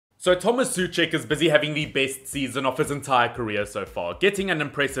So Tomas Soucek is busy having the best season of his entire career so far, getting an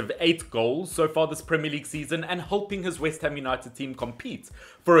impressive 8 goals so far this Premier League season and helping his West Ham United team compete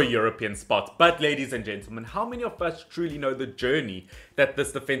for a European spot. But ladies and gentlemen, how many of us truly know the journey that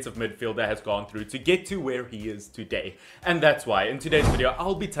this defensive midfielder has gone through to get to where he is today? And that's why in today's video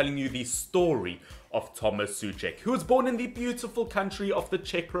I'll be telling you the story of Tomas Soucek, who was born in the beautiful country of the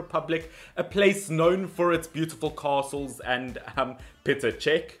Czech Republic, a place known for its beautiful castles and Peter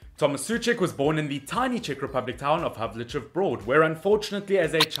Czech. Tomas Soucek was born in the tiny Czech Republic town of Havlíčkův Brod, where unfortunately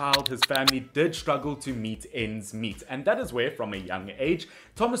as a child his family did struggle to meet ends meet, and that is where from a young age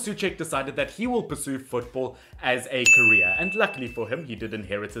Tomas Soucek decided that he will pursue football as a career. And luckily for him, he did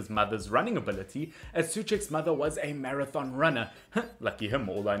inherit his mother's running ability, as Soucek's mother was a marathon runner. Lucky him,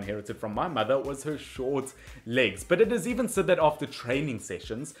 all I inherited from my mother was her short legs. But it is even said that after training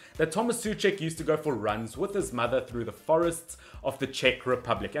sessions that Tomas Soucek used to go for runs with his mother through the forests of the Czech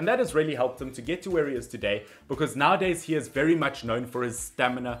Republic, and that has really helped him to get to where he is today, because nowadays he is very much known for his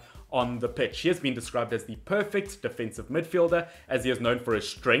stamina on the pitch. He has been described as the perfect defensive midfielder, as he is known for his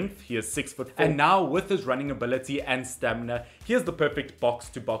strength. He is 6'4", and now with his running ability and stamina, he is the perfect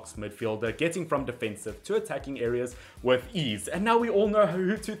box-to-box midfielder, getting from defensive to attacking areas with ease. And now we all know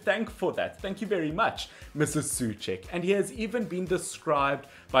who to thank for that. Thank you very much, Mrs. Soucek. And he has even been described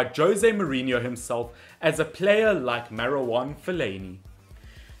by Jose Mourinho himself as a player like Marwan Fellaini.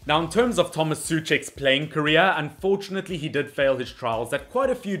 Now, in terms of Tomas Soucek's playing career, unfortunately he did fail his trials at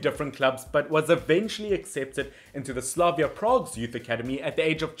quite a few different clubs, but was eventually accepted into the Slavia Prague's youth academy at the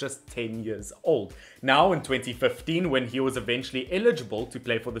age of just 10 years old. Now, in 2015, when he was eventually eligible to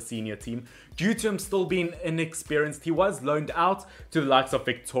play for the senior team, due to him still being inexperienced, he was loaned out to the likes of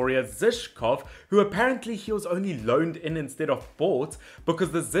Viktoria Žižkov, who apparently he was only loaned in instead of bought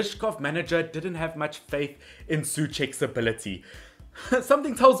because the Žižkov manager didn't have much faith in Soucek's ability.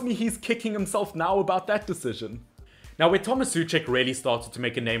 Something tells me he's kicking himself now about that decision. Now, where Tomas Soucek really started to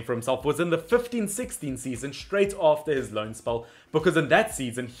make a name for himself was in the 15-16 season, straight after his loan spell, because in that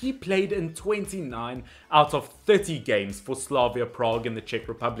season he played in 29 out of 30 games for Slavia Prague in the Czech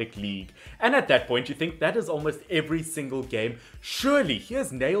Republic League. And at that point you think that is almost every single game. Surely he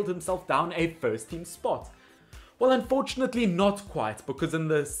has nailed himself down a first team spot. Well, unfortunately not quite, because in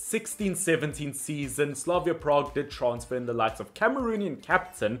the 16-17 season, Slavia Prague did transfer in the likes of Cameroonian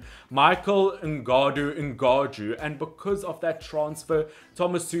captain Michael Ngadu, and because of that transfer,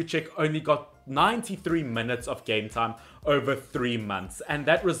 Tomas Soucek only got 93 minutes of game time over 3 months, and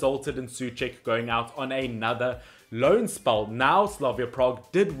that resulted in Soucek going out on another loan spell. Now, Slavia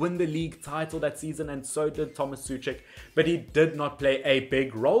Prague did win the league title that season, and so did Tomas Soucek, but he did not play a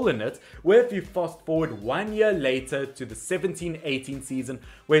big role in it, where if you fast forward 1 year later to the 17-18 season,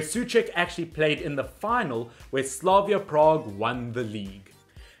 where Soucek actually played in the final, where Slavia Prague won the league.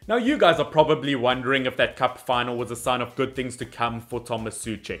 Now, you guys are probably wondering if that cup final was a sign of good things to come for Tomas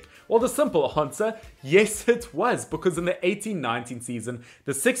Soucek. Well, the simple answer, yes it was, because in the 18-19 season,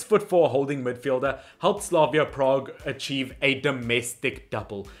 the 6'4" holding midfielder helped Slavia Prague achieve a domestic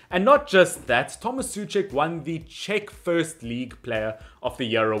double. And not just that, Tomas Soucek won the Czech First League Player of the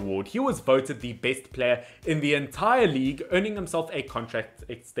Year award. He was voted the best player in the entire league, earning himself a contract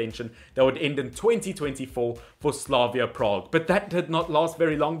extension that would end in 2024 for Slavia Prague. But that did not last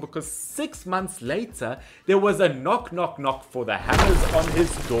very long, because 6 months later, there was a knock for the Hammers on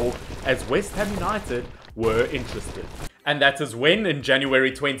his door, as West Ham United were interested. And that is when, in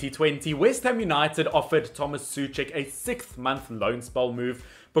January 2020, West Ham United offered Tomas Soucek a 6-month loan spell move,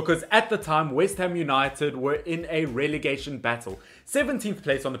 because at the time West Ham United were in a relegation battle, 17th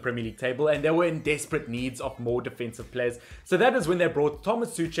place on the Premier League table, and they were in desperate needs of more defensive players. So that is when they brought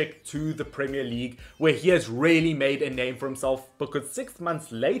Tomas Soucek to the Premier League, where he has really made a name for himself, because 6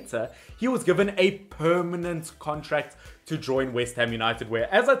 months later he was given a permanent contract to join West Ham United,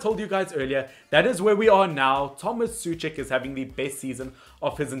 where, as I told you guys earlier, that is where we are now. Tomas Soucek is having the best season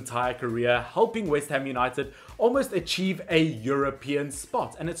of his entire career, helping West Ham United almost achieve a European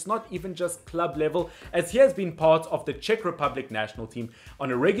spot. And it's not even just club level, as he has been part of the Czech Republic national team on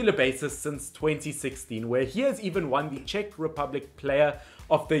a regular basis since 2016, where he has even won the Czech Republic Player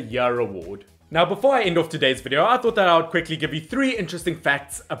of the Year award. Now, before I end off today's video, I thought that I would quickly give you 3 interesting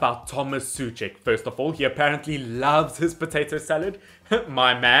facts about Tomas Soucek. First of all, he apparently loves his potato salad.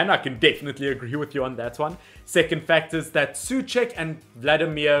 My man, I can definitely agree with you on that one. Second fact is that Soucek and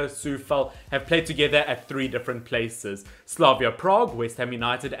Vladimir Soufal have played together at 3 different places. Slavia Prague, West Ham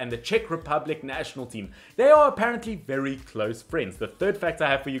United, and the Czech Republic national team. They are apparently very close friends. The third fact I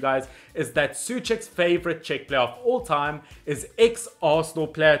have for you guys is that Soucek's favorite Czech player of all time is ex-Arsenal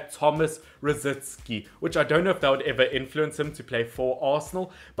player Tomas Soucek, which I don't know if that would ever influence him to play for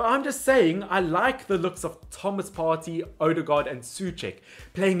Arsenal, but I'm just saying I like the looks of Thomas Partey, Odegaard and Soucek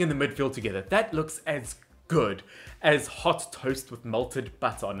playing in the midfield together. That looks as good as hot toast with melted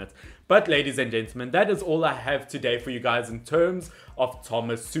butter on it. But ladies and gentlemen, that is all I have today for you guys in terms of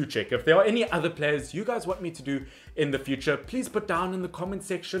Tomas Soucek. If there are any other players you guys want me to do in the future, please put down in the comment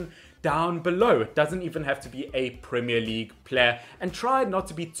section down below. It doesn't even have to be a Premier League player, and try not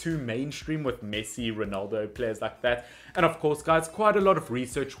to be too mainstream with Messi, Ronaldo, players like that. And of course guys, quite a lot of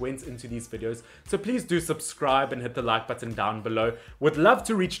research went into these videos, so please do subscribe and hit the like button down below. Would love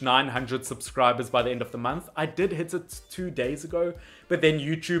to reach 900 subscribers by the end of the month. I did hit it 2 days ago, but then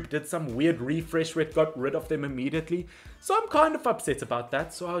YouTube did some weird refresh where it got rid of them immediately, so I'm kind of upset about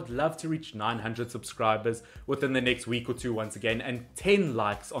that. So I would love to reach 900 subscribers within the next week or two once again, and 10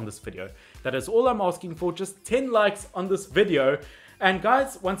 likes on this video. That is all I'm asking for, just 10 likes on this video. And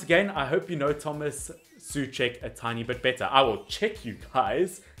guys, once again, I hope you know Tomas Soucek a tiny bit better. I will check you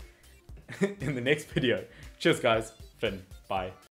guys in the next video. Cheers guys, Finn, bye.